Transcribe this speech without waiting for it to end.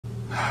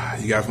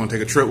You guys want to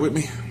take a trip with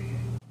me?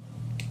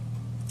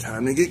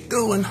 Time to get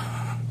going.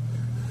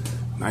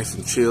 Nice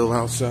and chill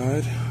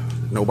outside.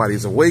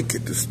 Nobody's awake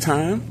at this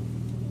time.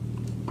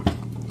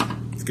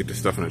 Let's get this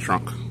stuff in the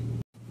trunk.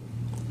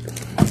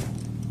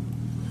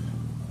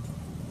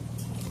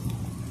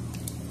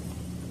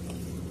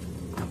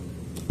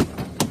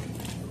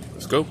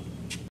 Let's go.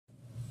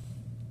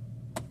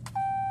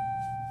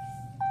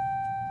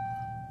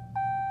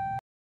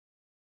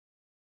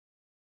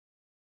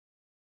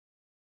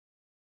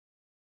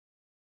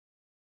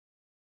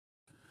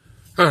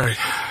 All right,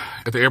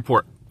 at the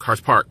airport,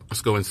 car's parked.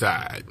 Let's go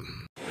inside.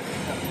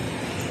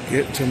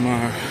 Get to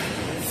my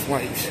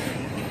flight.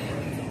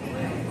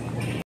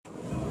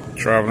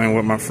 Traveling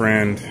with my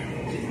friend.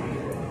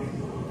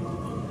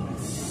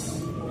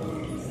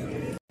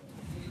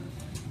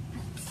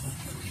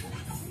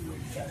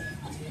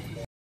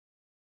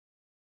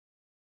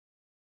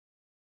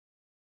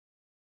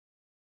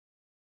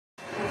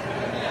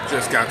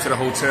 Just got to the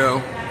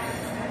hotel.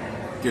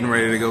 Getting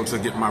ready to go to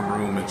get my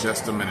room in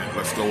just a minute.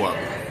 Let's go up.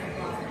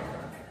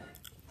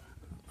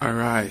 All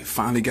right,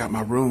 finally got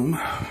my room.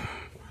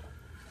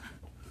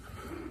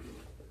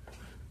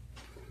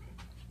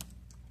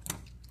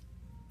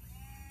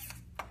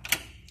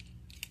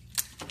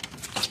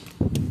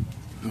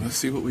 Let's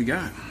see what we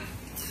got.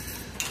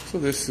 So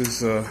this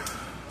is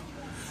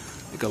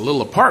like a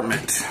little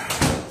apartment.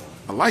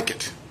 I like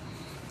it.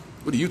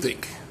 What do you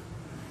think?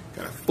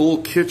 Got a full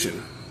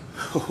kitchen.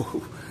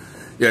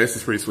 Yeah, this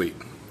is pretty sweet.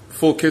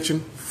 Full kitchen,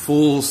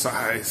 full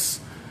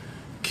size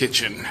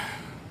kitchen.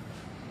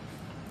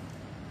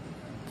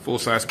 Full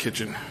size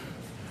kitchen.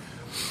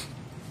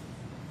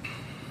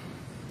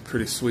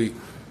 Pretty sweet.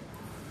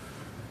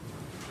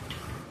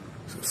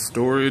 Some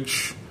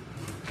storage.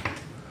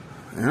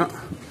 Yeah.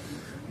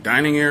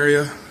 Dining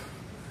area.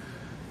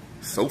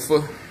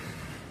 Sofa.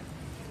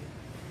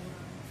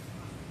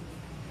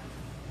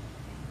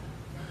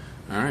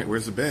 All right,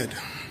 where's the bed?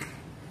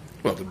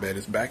 Well, the bed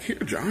is back here,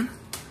 John.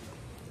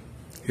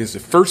 Here's the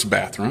first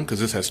bathroom,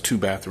 because this has 2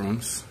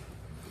 bathrooms.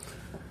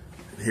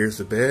 Here's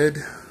the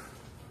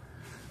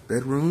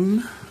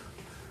bedroom.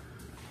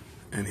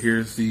 And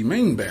here's the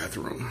main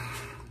bathroom.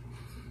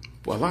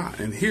 Voila.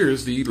 And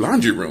here's the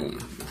laundry room.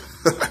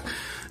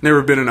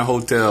 Never been in a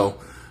hotel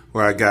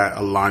where I got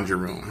a laundry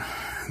room.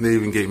 They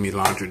even gave me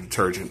laundry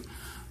detergent.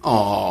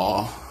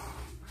 Aww.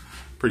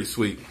 Pretty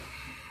sweet.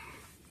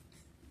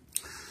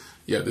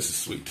 Yeah, this is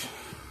sweet.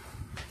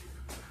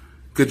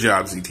 Good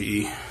job,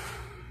 ZTE.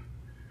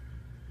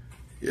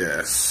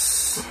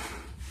 Yes.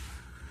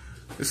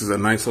 This is a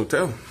nice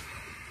hotel.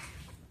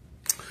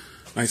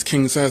 Nice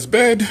king-size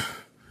bed.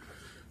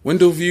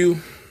 Window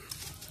view.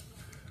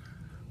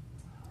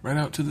 Right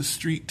out to the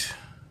street.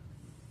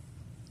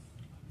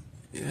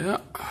 Yeah.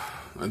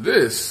 And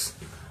this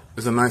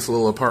is a nice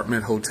little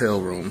apartment hotel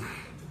room.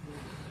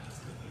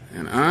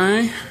 And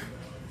I'm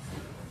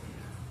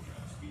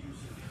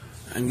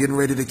getting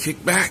ready to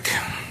kick back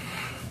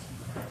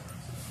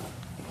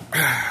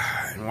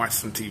and watch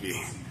some TV.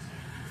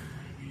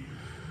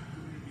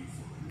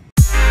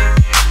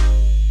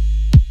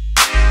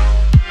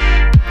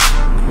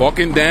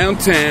 Walking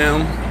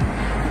downtown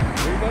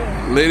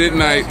late at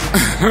night.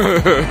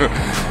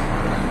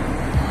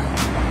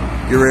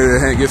 Get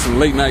ready to get some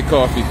late night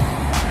coffee.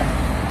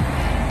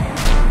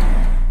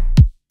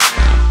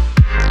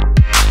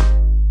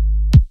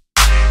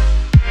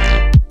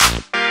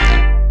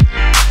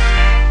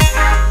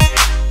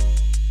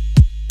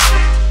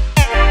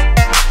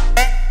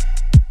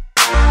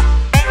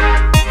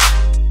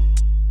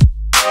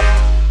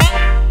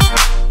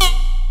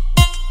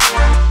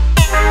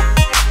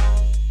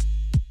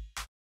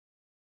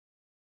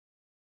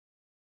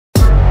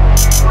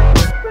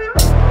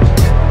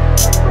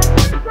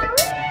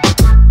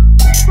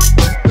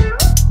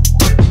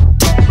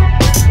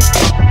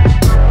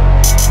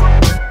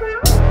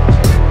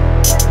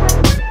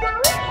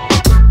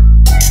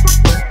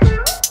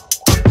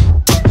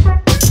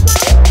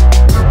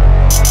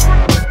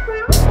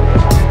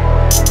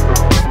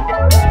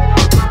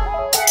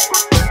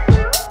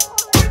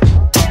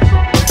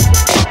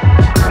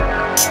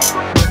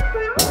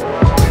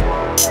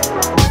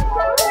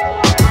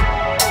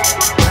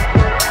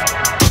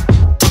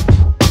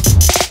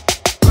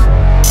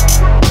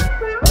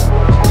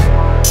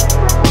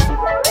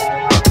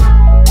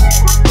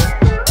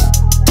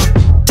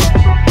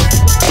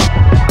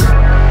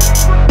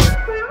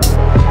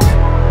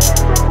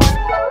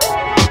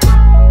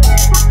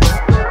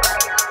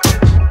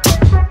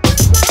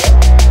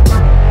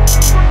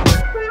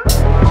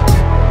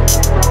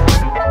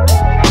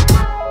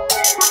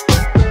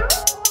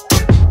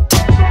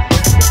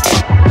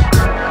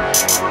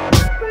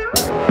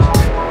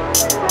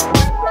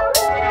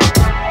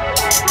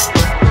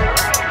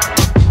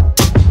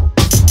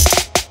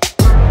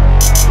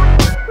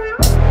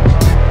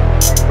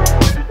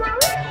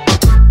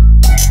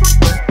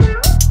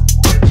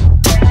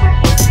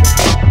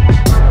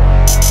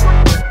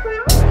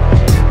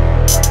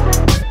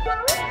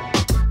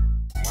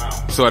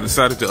 So I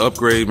decided to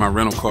upgrade my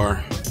rental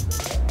car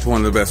to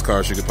one of the best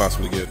cars you could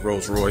possibly get,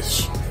 Rolls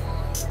Royce.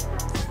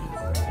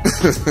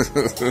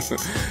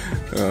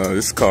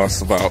 This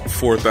costs about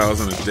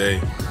 $4,000 a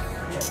day.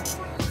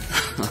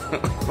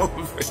 Oh,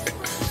 man.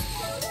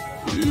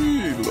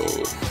 Eee,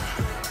 Lord.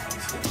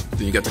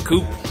 Then you got the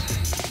coupe.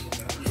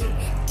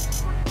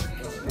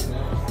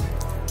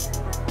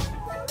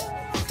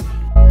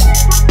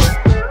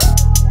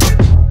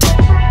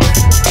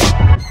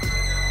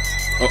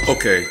 Oh,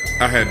 okay,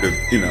 I had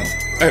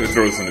to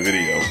throw this in the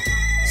video.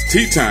 It's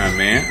tea time,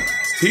 man.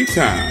 It's tea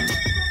time.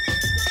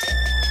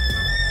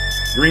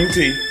 Green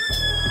tea.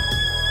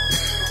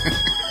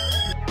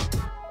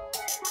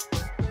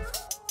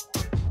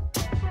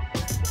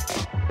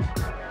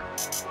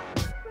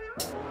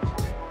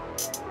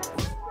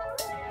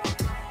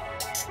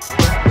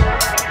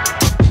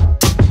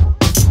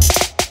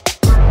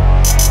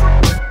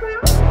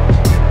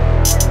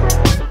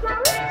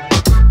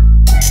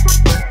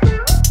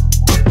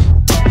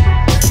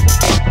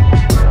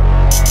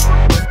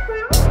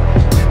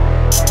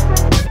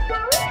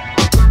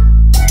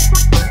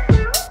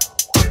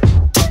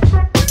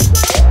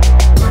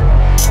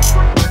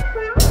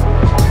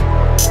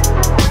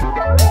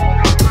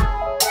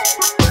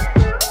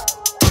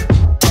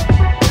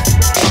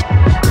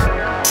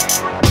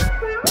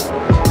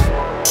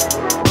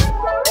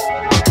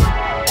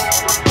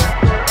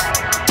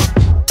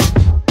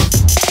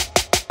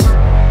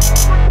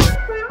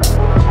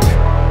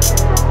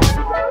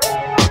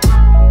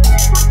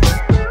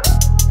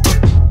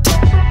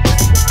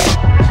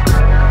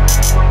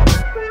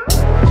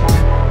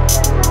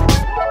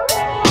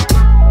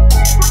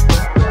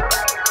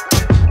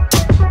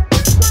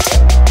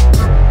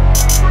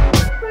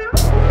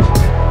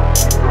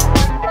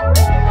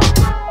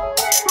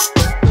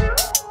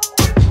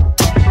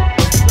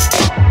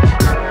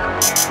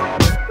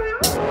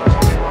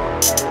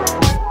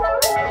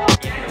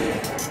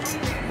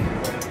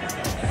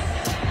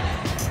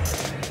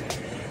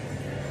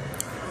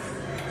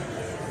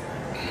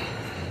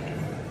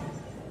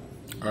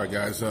 All right,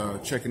 guys,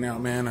 checking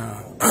out, man.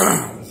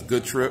 It's a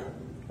good trip.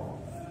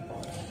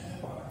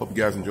 Hope you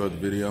guys enjoyed the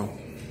video,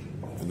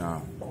 and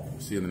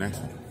see you in the next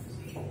one.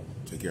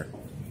 Take care.